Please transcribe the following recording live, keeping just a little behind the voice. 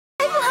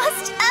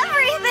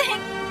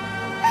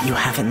You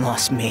haven't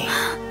lost me.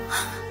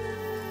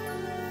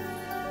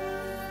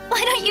 Why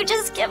don't you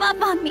just give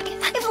up on me?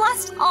 I've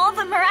lost all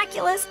the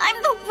miraculous.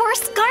 I'm the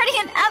worst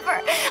guardian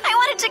ever. I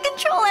wanted to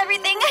control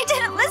everything. I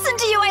didn't listen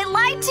to you. I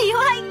lied to you.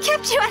 I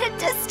kept you at a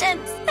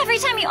distance. Every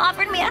time you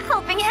offered me a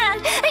helping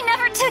hand, I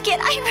never took it.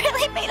 I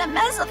really made a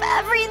mess of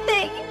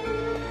everything.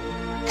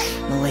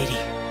 Milady.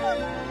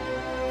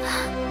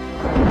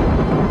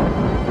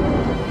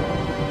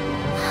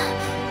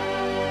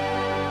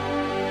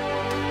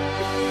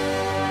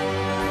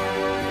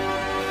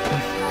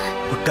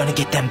 We're gonna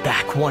get them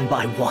back one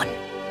by one,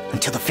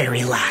 until the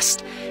very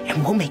last,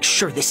 and we'll make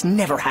sure this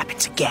never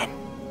happens again.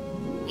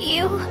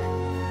 You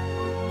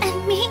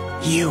and me?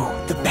 You,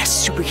 the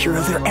best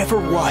superhero there ever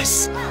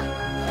was.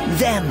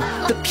 Them,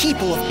 the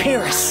people of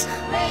Paris.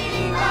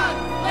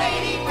 Ladybug,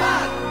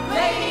 ladybug,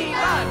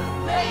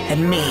 ladybug, ladybug,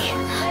 and me,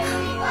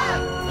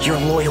 your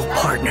loyal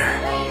partner.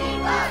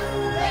 ladybug.